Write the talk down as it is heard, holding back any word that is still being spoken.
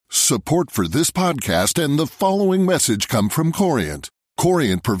Support for this podcast and the following message come from Corient.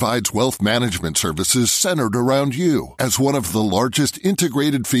 Corient provides wealth management services centered around you. As one of the largest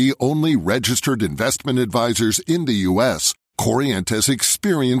integrated fee-only registered investment advisors in the U.S., Corient has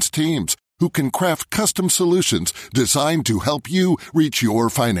experienced teams who can craft custom solutions designed to help you reach your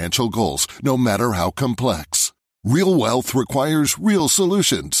financial goals, no matter how complex. Real wealth requires real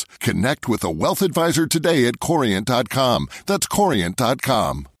solutions. Connect with a wealth advisor today at Corient.com. That's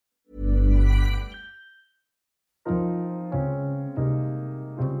Corient.com.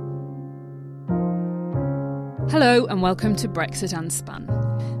 Hello and welcome to Brexit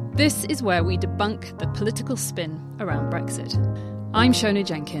Unspun. This is where we debunk the political spin around Brexit. I'm Shona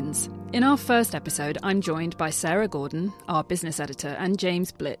Jenkins. In our first episode, I'm joined by Sarah Gordon, our business editor, and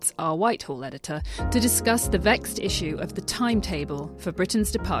James Blitz, our Whitehall editor, to discuss the vexed issue of the timetable for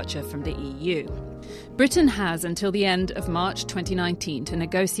Britain's departure from the EU. Britain has until the end of March 2019 to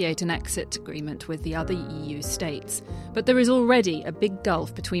negotiate an exit agreement with the other EU states, but there is already a big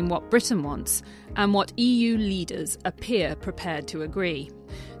gulf between what Britain wants and what EU leaders appear prepared to agree.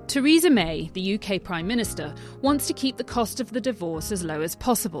 Theresa May, the UK Prime Minister, wants to keep the cost of the divorce as low as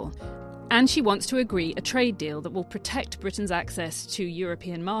possible, and she wants to agree a trade deal that will protect Britain's access to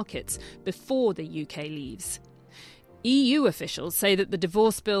European markets before the UK leaves. EU officials say that the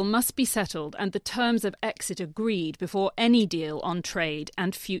divorce bill must be settled and the terms of exit agreed before any deal on trade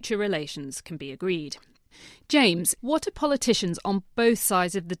and future relations can be agreed. James, what are politicians on both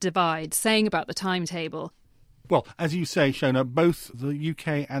sides of the divide saying about the timetable? Well, as you say, Shona, both the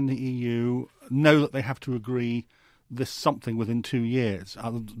UK and the EU know that they have to agree this something within 2 years.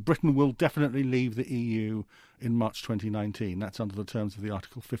 Britain will definitely leave the EU in March 2019. That's under the terms of the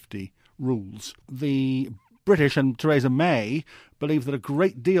Article 50 rules. The British and Theresa May believe that a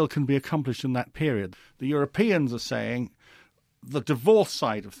great deal can be accomplished in that period. The Europeans are saying the divorce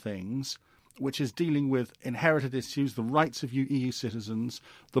side of things, which is dealing with inherited issues, the rights of EU citizens,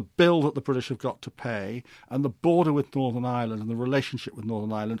 the bill that the British have got to pay, and the border with Northern Ireland and the relationship with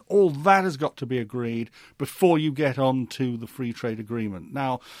Northern Ireland, all that has got to be agreed before you get on to the free trade agreement.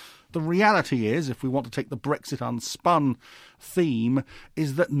 Now, the reality is, if we want to take the Brexit Unspun theme,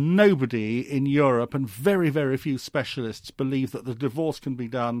 is that nobody in Europe and very, very few specialists believe that the divorce can be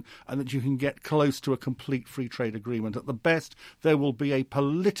done and that you can get close to a complete free trade agreement. At the best, there will be a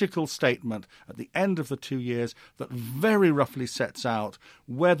political statement at the end of the 2 years that very roughly sets out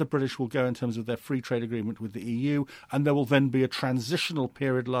where the British will go in terms of their free trade agreement with the EU, and there will then be a transitional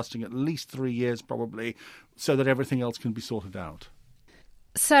period lasting at least 3 years probably, so that everything else can be sorted out.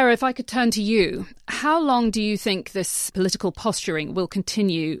 Sarah, if I could turn to you, how long do you think this political posturing will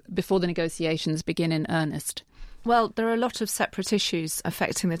continue before the negotiations begin in earnest? Well, there are a lot of separate issues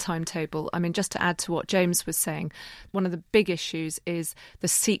affecting the timetable. I mean, just to add to what James was saying, one of the big issues is the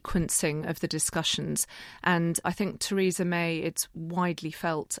sequencing of the discussions. And I think Theresa May, it's widely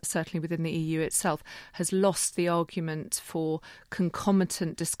felt, certainly within the EU itself, has lost the argument for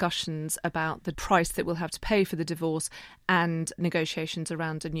concomitant discussions about the price that we'll have to pay for the divorce and negotiations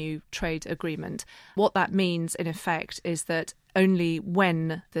around a new trade agreement. What that means, in effect, is that only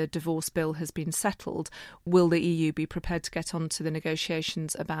when the divorce bill has been settled will the EU be prepared to get on to the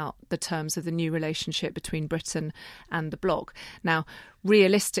negotiations about the terms of the new relationship between Britain and the bloc. Now,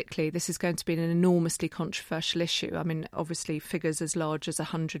 realistically, this is going to be an enormously controversial issue. I mean, obviously, figures as large as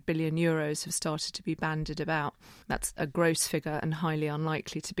 100 billion euros have started to be bandied about. That's a gross figure and highly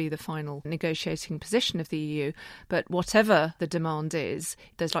unlikely to be the final negotiating position of the EU. But whatever the demand is,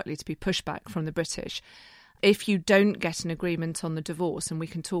 there's likely to be pushback from the British. If you don't get an agreement on the divorce, and we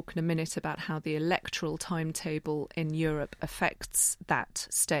can talk in a minute about how the electoral timetable in Europe affects that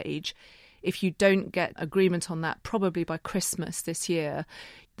stage, if you don't get agreement on that, probably by Christmas this year,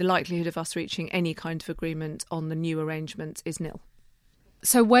 the likelihood of us reaching any kind of agreement on the new arrangement is nil.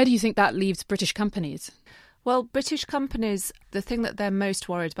 So where do you think that leaves British companies? Well, British companies, the thing that they're most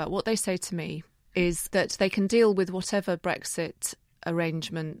worried about, what they say to me, is that they can deal with whatever Brexit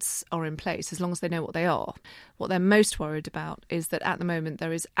arrangements are in place as long as they know what they are. What they're most worried about is that at the moment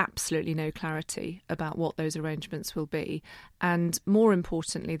there is absolutely no clarity about what those arrangements will be. And more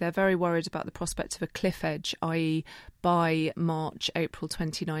importantly, they're very worried about the prospect of a cliff edge, i.e. by March, April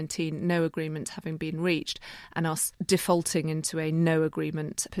 2019, no agreement having been reached and us defaulting into a no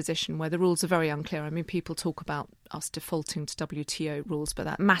agreement position where the rules are very unclear. I mean, people talk about us defaulting to WTO rules, but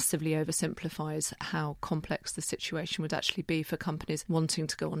that massively oversimplifies how complex the situation would actually be for companies wanting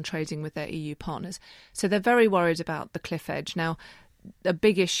to go on trading with their EU partners. So they're very worried about the cliff edge. Now, a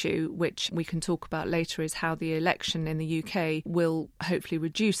big issue, which we can talk about later, is how the election in the UK will hopefully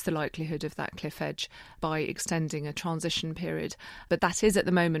reduce the likelihood of that cliff edge by extending a transition period. But that is, at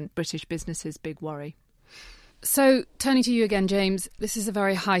the moment, British business's big worry. So, turning to you again, James, this is a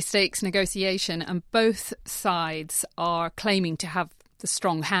very high-stakes negotiation, and both sides are claiming to have the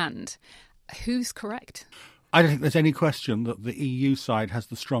strong hand. Who's correct? I don't think there's any question that the EU side has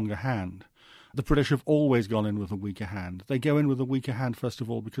the stronger hand. The British have always gone in with a weaker hand. They go in with a weaker hand, first of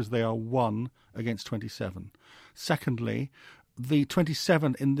all, because they are 1 against 27. Secondly, the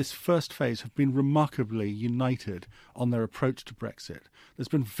 27 in this first phase have been remarkably united on their approach to Brexit. There's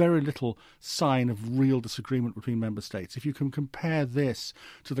been very little sign of real disagreement between member states. If you can compare this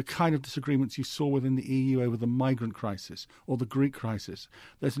to the kind of disagreements you saw within the EU over the migrant crisis or the Greek crisis,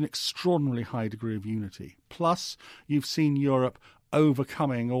 there's an extraordinarily high degree of unity. Plus, you've seen Europe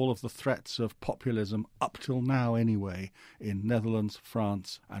overcoming all of the threats of populism up till now anyway in Netherlands,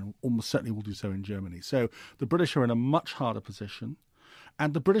 France, and almost certainly will do so in Germany. So the British are in a much harder position.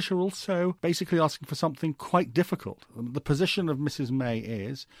 And the British are also basically asking for something quite difficult. The position of Mrs May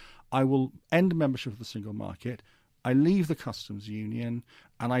is, I will end membership of the single market, I leave the customs union,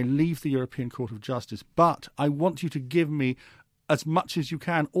 and I leave the European Court of Justice, but I want you to give me as much as you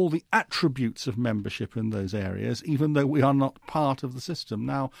can, all the attributes of membership in those areas, even though we are not part of the system.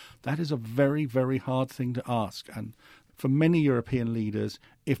 Now, that is a very, very hard thing to ask. And for many European leaders,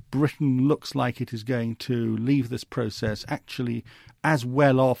 if Britain looks like it is going to leave this process actually as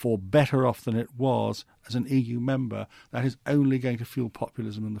well off or better off than it was as an EU member, that is only going to fuel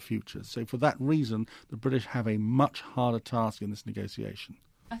populism in the future. So for that reason, the British have a much harder task in this negotiation.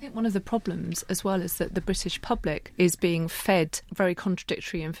 I think one of the problems as well is that the British public is being fed very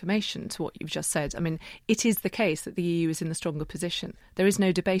contradictory information to what you've just said. I mean, it is the case that the EU is in the stronger position. There is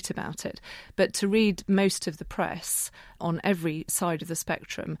no debate about it. But to read most of the press on every side of the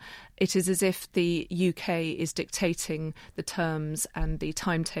spectrum, it is as if the UK is dictating the terms and the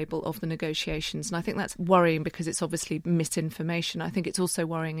timetable of the negotiations. And I think that's worrying because it's obviously misinformation. I think it's also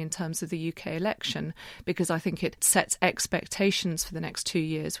worrying in terms of the UK election because I think it sets expectations for the next 2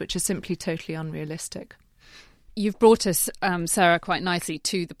 years which are simply totally unrealistic. You've brought us, Sarah, quite nicely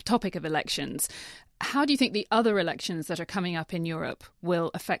to the topic of elections. How do you think the other elections that are coming up in Europe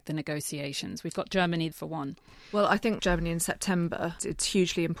will affect the negotiations? We've got Germany for one. Well, I think Germany in September, it's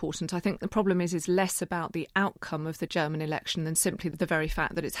hugely important. I think the problem is less about the outcome of the German election than simply the very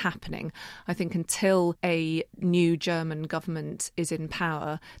fact that it's happening. I think until a new German government is in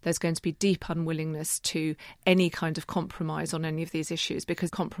power, there's going to be deep unwillingness to any kind of compromise on any of these issues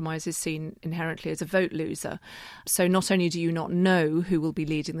because compromise is seen inherently as a vote loser. So not only do you not know who will be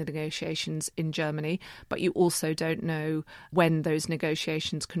leading the negotiations in Germany, but you also don't know when those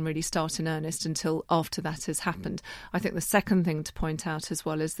negotiations can really start in earnest until after that has happened. I think the second thing to point out as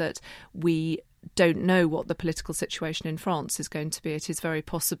well is that we don't know what the political situation in France is going to be. It is very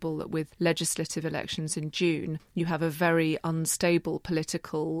possible that with legislative elections in June, you have a very unstable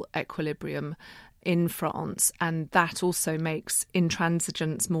political equilibrium in France, and that also makes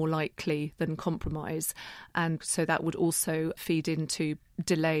intransigence more likely than compromise. And so that would also feed into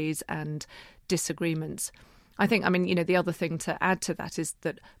delays and disagreements. I think, the other thing to add to that is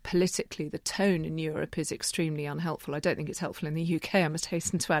that politically the tone in Europe is extremely unhelpful. I don't think it's helpful in the UK, I must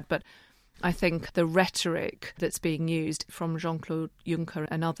hasten to add, but I think the rhetoric that's being used from Jean-Claude Juncker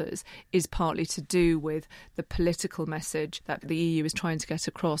and others is partly to do with the political message that the EU is trying to get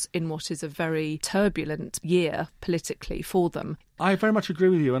across in what is a very turbulent year politically for them. I very much agree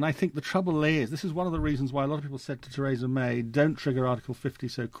with you, and I think the trouble is, this is one of the reasons why a lot of people said to Theresa May, don't trigger Article 50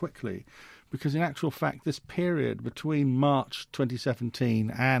 so quickly, because in actual fact this period between March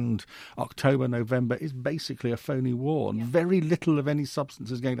 2017 and October, November is basically a phony war, and very little of any substance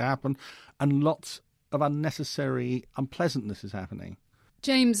is going to happen, and lots of unnecessary unpleasantness is happening.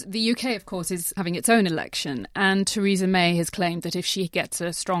 James, the UK, of course, is having its own election, and Theresa May has claimed that if she gets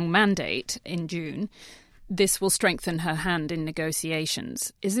a strong mandate in June, this will strengthen her hand in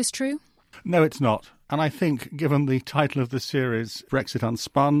negotiations. Is this true? No, it's not. And I think, given the title of the series, Brexit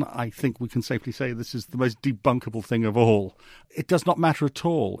Unspun, I think we can safely say this is the most debunkable thing of all. It does not matter at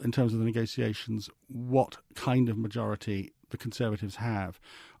all in terms of the negotiations what kind of majority the Conservatives have.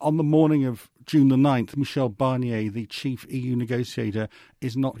 On the morning of June the 9th, Michel Barnier, the chief EU negotiator,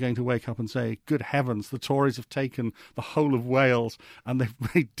 is not going to wake up and say, good heavens, the Tories have taken the whole of Wales and they've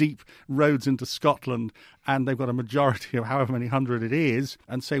made deep roads into Scotland and they've got a majority of however many hundred it is,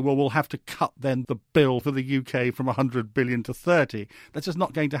 and say, well, we'll have to cut then the bill for the UK from 100 billion to 30. That's just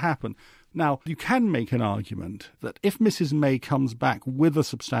not going to happen. Now, you can make an argument that if Mrs May comes back with a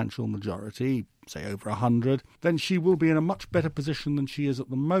substantial majority, say over 100, then she will be in a much better position than she is at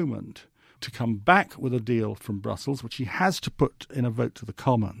the moment to come back with a deal from Brussels, which she has to put in a vote to the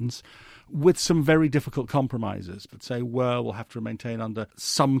Commons, with some very difficult compromises that say, well, we'll have to maintain under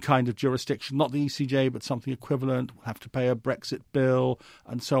some kind of jurisdiction, not the ECJ, but something equivalent. We'll have to pay a Brexit bill,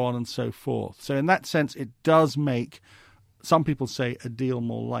 and so on and so forth. So in that sense, it does make, some people say, a deal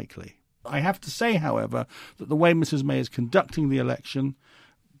more likely. I have to say, however, that the way Mrs May is conducting the election,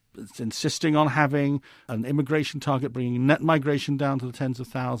 it's insisting on having an immigration target, bringing net migration down to the tens of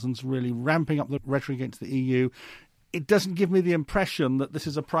thousands, really ramping up the rhetoric against the EU. It doesn't give me the impression that this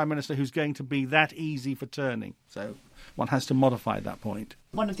is a Prime Minister who's going to be that easy for turning. So one has to modify that point.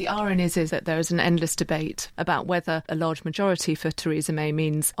 One of the ironies is that there is an endless debate about whether a large majority for Theresa May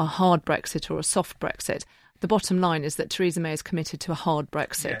means a hard Brexit or a soft Brexit. The bottom line is that Theresa May is committed to a hard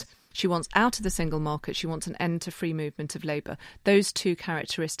Brexit. Yes. She wants out of the single market. She wants an end to free movement of labour. Those two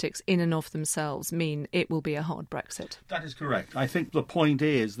characteristics in and of themselves mean it will be a hard Brexit. That is correct. I think the point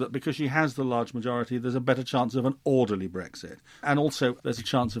is that because she has the large majority, there's a better chance of an orderly Brexit. And also there's a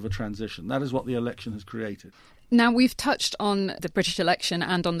chance of a transition. That is what the election has created. Now, we've touched on the British election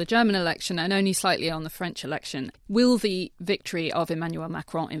and on the German election and only slightly on the French election. Will the victory of Emmanuel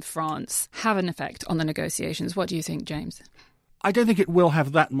Macron in France have an effect on the negotiations? What do you think, James? I don't think it will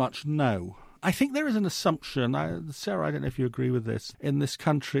have that much, no. I think there is an assumption, Sarah, I don't know if you agree with this, in this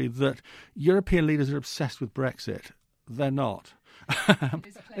country that European leaders are obsessed with Brexit. They're not.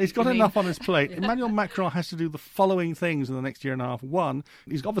 He's got enough on his plate. Emmanuel Macron has to do the following things in the next year and a half. One,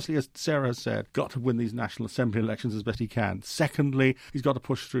 he's obviously, as Sarah has said, got to win these National Assembly elections as best he can. Secondly, he's got to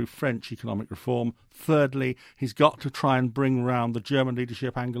push through French economic reform. Thirdly, he's got to try and bring round the German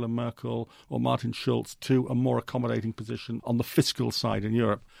leadership, Angela Merkel or Martin Schulz, to a more accommodating position on the fiscal side in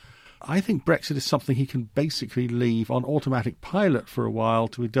Europe. I think Brexit is something he can basically leave on automatic pilot for a while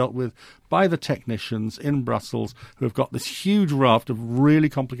to be dealt with by the technicians in Brussels who have got this huge raft of really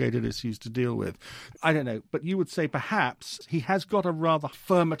complicated issues to deal with. I don't know, but you would say perhaps he has got a rather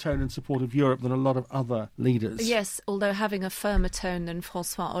firmer tone in support of Europe than a lot of other leaders. Yes, although having a firmer tone than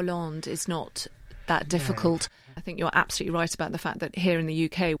François Hollande is not that difficult. Yeah. I think you're absolutely right about the fact that here in the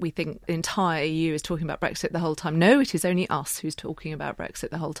UK we think the entire EU is talking about Brexit the whole time. No, it is only us who's talking about Brexit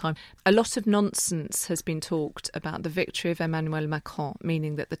the whole time. A lot of nonsense has been talked about the victory of Emmanuel Macron,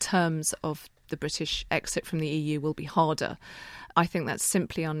 meaning that the terms of the British exit from the EU will be harder. I think that's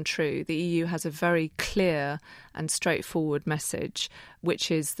simply untrue. The EU has a very clear and straightforward message,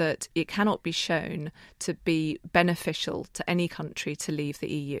 which is that it cannot be shown to be beneficial to any country to leave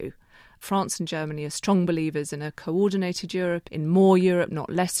the EU. France and Germany are strong believers in a coordinated Europe, in more Europe, not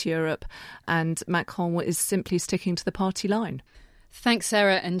less Europe, and Macron is simply sticking to the party line. Thanks,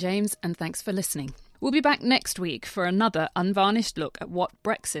 Sarah and James, and thanks for listening. We'll be back next week for another unvarnished look at what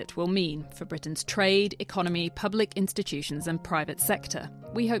Brexit will mean for Britain's trade, economy, public institutions and private sector.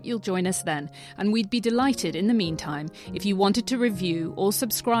 We hope you'll join us then, and we'd be delighted in the meantime if you wanted to review or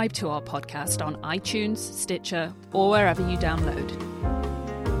subscribe to our podcast on iTunes, Stitcher or wherever you download.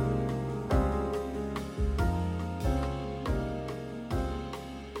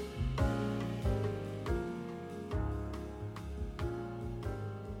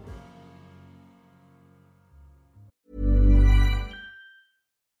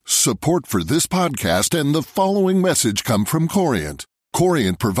 Support for this podcast and the following message come from Corient.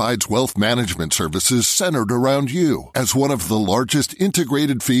 Corient provides wealth management services centered around you. As one of the largest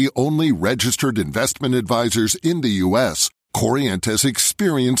integrated fee-only registered investment advisors in the U.S., Corient has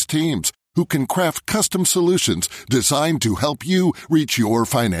experienced teams who can craft custom solutions designed to help you reach your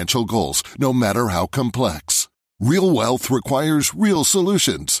financial goals, no matter how complex. Real wealth requires real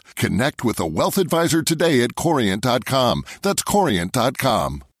solutions. Connect with a wealth advisor today at Corient.com. That's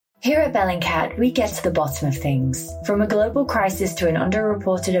Corient.com. Here at Bellingcat, we get to the bottom of things. From a global crisis to an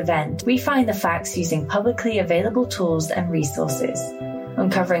underreported event, we find the facts using publicly available tools and resources,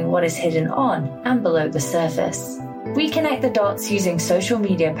 uncovering what is hidden on and below the surface. We connect the dots using social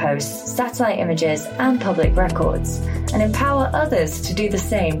media posts, satellite images, and public records, and empower others to do the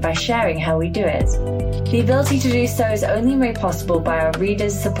same by sharing how we do it. The ability to do so is only made possible by our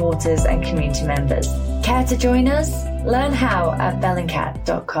readers, supporters, and community members. Care to join us? Learn how at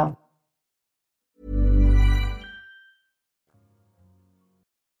bellingcat.com.